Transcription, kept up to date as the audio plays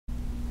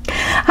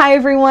Hi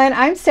everyone,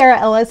 I'm Sarah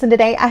Ellis, and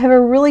today I have a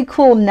really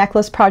cool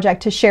necklace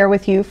project to share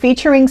with you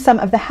featuring some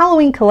of the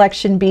Halloween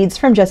collection beads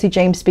from Jesse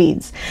James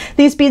Beads.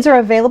 These beads are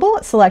available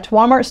at select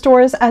Walmart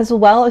stores as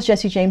well as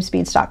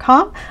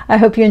jessejamesbeads.com. I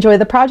hope you enjoy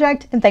the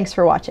project and thanks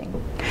for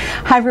watching.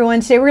 Hi everyone,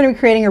 today we're going to be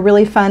creating a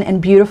really fun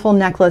and beautiful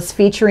necklace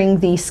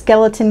featuring the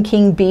Skeleton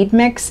King bead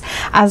mix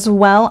as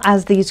well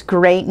as these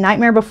great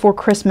Nightmare Before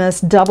Christmas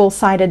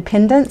double-sided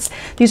pendants.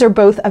 These are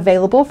both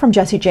available from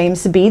Jesse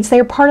James Beads. They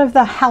are part of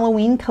the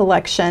Halloween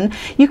collection.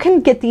 You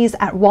can get these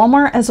at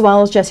Walmart as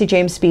well as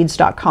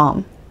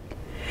jessejamesbeads.com.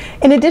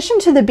 In addition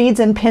to the beads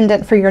and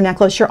pendant for your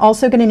necklace, you're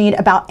also going to need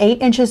about 8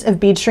 inches of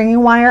bead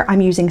stringing wire. I'm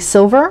using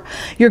silver.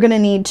 You're going to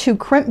need 2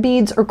 crimp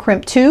beads or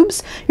crimp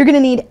tubes. You're going to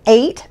need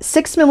 8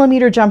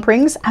 6mm jump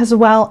rings as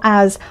well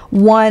as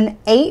 1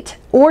 8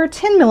 or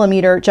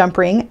 10mm jump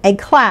ring, a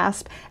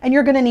clasp, and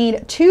you're going to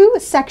need 2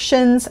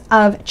 sections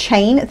of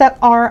chain that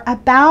are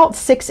about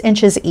 6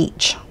 inches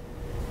each.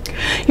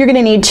 You're going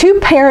to need 2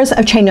 pairs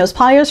of chain nose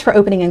pliers for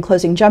opening and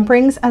closing jump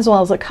rings, as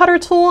well as a cutter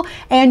tool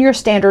and your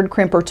standard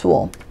crimper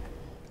tool.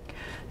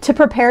 To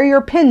prepare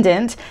your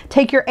pendant,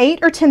 take your 8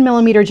 or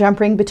 10mm jump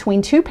ring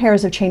between 2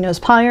 pairs of chain nose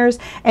pliers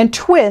and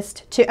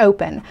twist to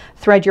open.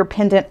 Thread your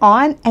pendant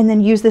on and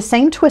then use the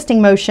same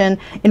twisting motion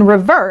in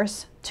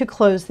reverse to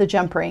close the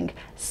jump ring.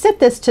 Set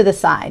this to the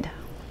side.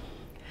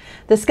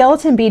 The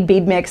Skeleton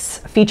bead mix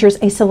features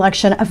a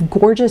selection of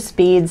gorgeous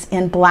beads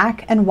in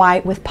black and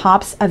white with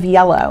pops of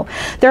yellow.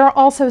 There are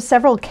also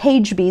several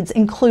cage beads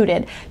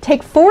included.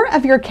 Take 4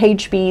 of your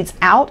cage beads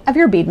out of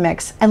your bead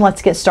mix and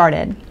let's get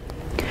started.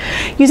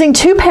 Using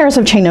 2 pairs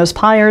of chain nose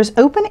pliers,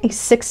 open a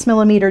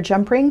 6mm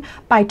jump ring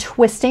by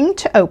twisting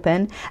to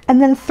open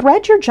and then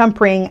thread your jump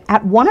ring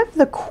at one of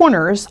the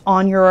corners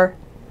on your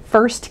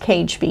first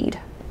cage bead.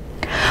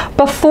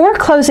 Before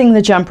closing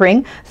the jump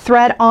ring,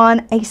 thread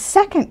on a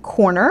second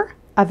corner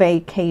of a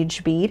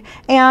cage bead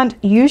and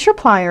use your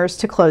pliers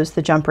to close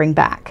the jump ring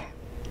back.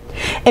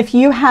 If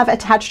you have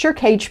attached your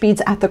cage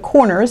beads at the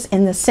corners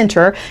in the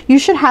center, you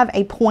should have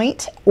a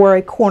point or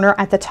a corner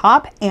at the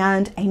top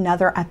and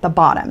another at the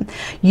bottom.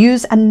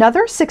 Use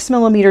another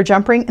 6mm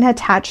jump ring and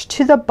attach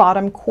to the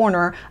bottom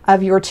corner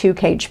of your 2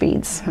 cage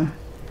beads.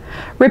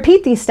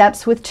 Repeat these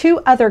steps with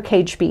 2 other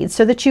cage beads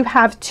so that you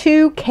have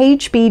 2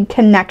 cage bead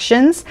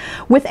connections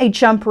with a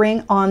jump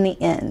ring on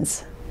the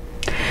ends.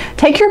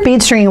 Take your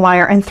bead stringing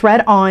wire and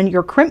thread on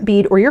your crimp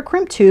bead or your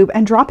crimp tube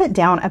and drop it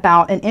down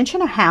about 1.5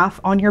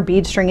 inches on your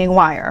bead stringing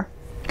wire.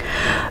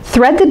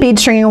 Thread the bead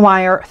stringing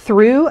wire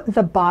through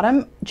the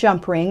bottom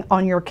jump ring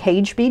on your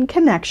cage bead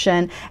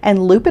connection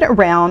and loop it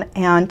around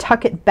and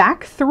tuck it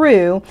back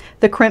through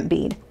the crimp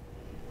bead.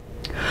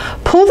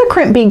 Pull the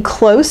crimp bead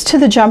close to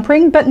the jump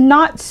ring, but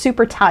not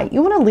super tight.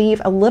 You want to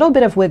leave a little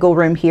bit of wiggle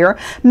room here.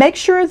 Make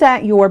sure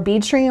that your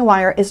bead stringing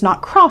wire is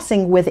not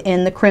crossing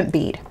within the crimp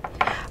bead.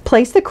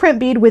 Place the crimp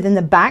bead within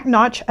the back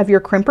notch of your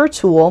crimper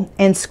tool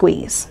and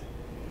squeeze.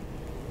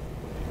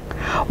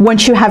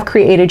 Once you have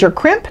created your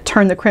crimp,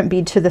 turn the crimp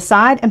bead to the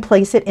side and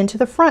place it into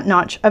the front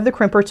notch of the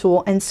crimper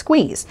tool and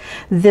squeeze.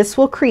 This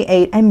will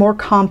create a more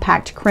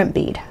compact crimp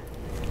bead.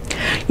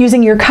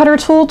 Using your cutter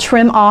tool,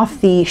 trim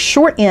off the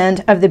short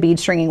end of the bead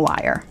stringing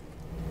wire.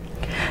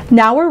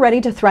 Now we're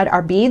ready to thread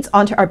our beads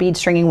onto our bead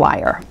stringing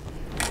wire.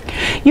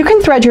 You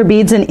can thread your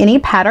beads in any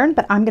pattern,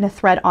 but I'm going to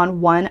thread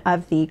on one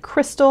of the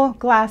crystal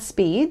glass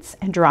beads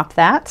and drop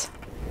that.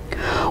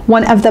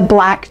 One of the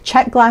black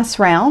check glass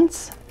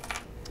rounds.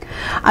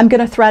 I'm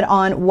going to thread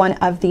on one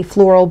of the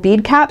floral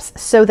bead caps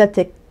so that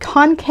the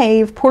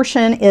concave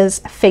portion is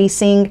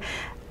facing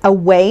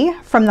away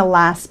from the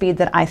last bead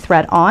that I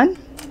thread on.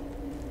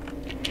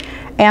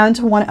 And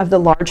one of the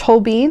large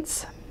hole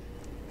beads.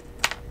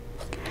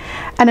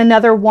 And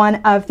another one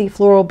of the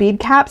floral bead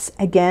caps,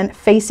 again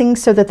facing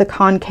so that the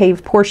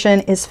concave portion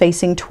is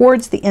facing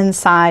towards the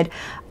inside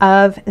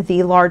of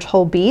the large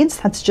hole beads.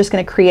 That's just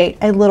going to create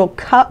a little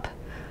cup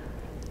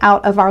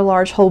out of our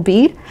large hole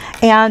bead.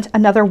 And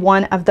another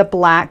one of the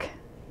black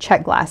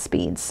check glass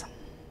beads.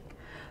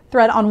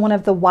 Thread on one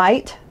of the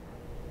white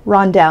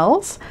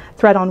rondelles,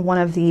 thread on one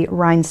of the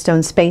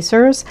rhinestone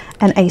spacers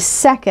and a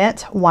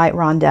second white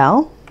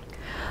rondelle.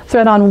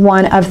 Thread on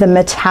one of the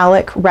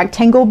metallic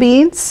rectangle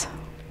beads,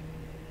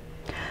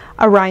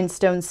 a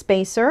rhinestone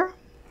spacer,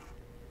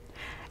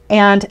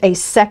 and a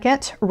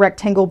second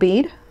rectangle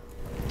bead.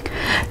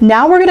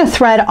 Now we're going to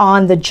thread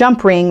on the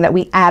jump ring that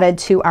we added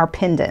to our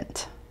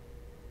pendant.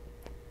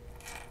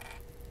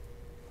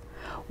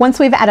 Once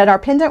we've added our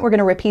pendant, we're going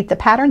to repeat the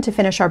pattern to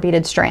finish our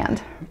beaded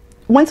strand.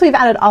 Once we've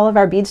added all of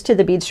our beads to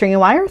the bead stringing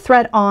wire,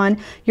 thread on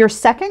your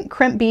second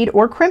crimp bead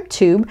or crimp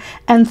tube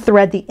and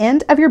thread the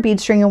end of your bead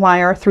stringing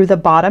wire through the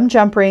bottom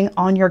jump ring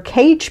on your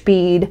cage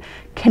bead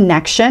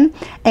connection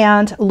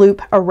and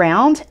loop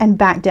around and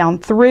back down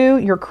through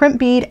your crimp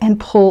bead and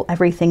pull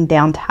everything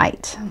down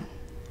tight.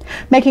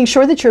 Making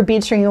sure that your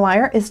bead stringing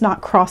wire is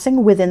not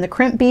crossing within the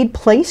crimp bead,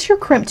 place your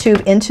crimp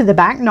tube into the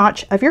back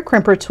notch of your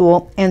crimper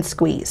tool and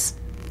squeeze.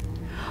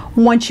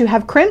 Once you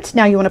have crimped,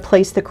 now you want to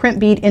place the crimp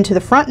bead into the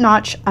front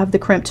notch of the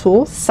crimp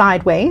tool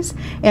sideways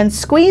and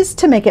squeeze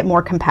to make it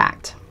more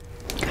compact.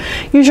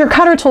 Use your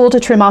cutter tool to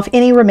trim off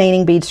any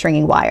remaining bead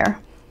stringing wire.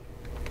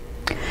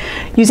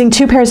 Using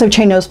 2 pairs of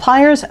chain nose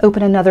pliers,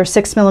 open another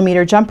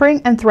 6mm jump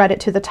ring and thread it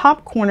to the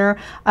top corner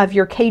of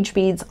your cage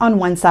beads on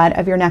one side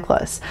of your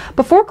necklace.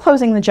 Before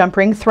closing the jump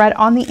ring, thread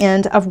on the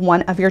end of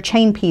one of your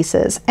chain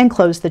pieces and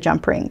close the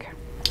jump ring.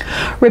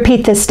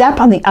 Repeat this step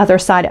on the other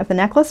side of the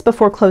necklace.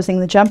 Before closing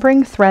the jump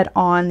ring, thread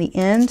on the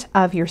end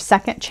of your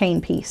second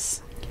chain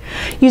piece.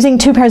 Using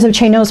 2 pairs of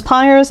chain nose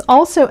pliers,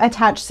 also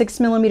attach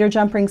 6mm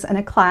jump rings and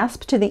a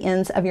clasp to the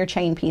ends of your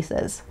chain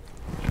pieces.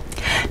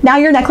 Now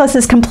your necklace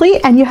is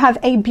complete and you have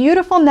a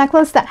beautiful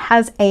necklace that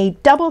has a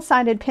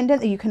double-sided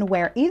pendant that you can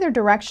wear either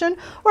direction,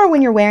 or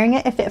when you're wearing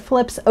it, if it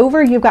flips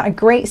over, you've got a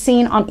great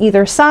scene on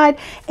either side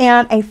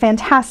and a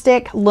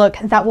fantastic look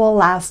that will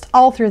last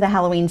all through the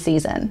Halloween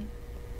season.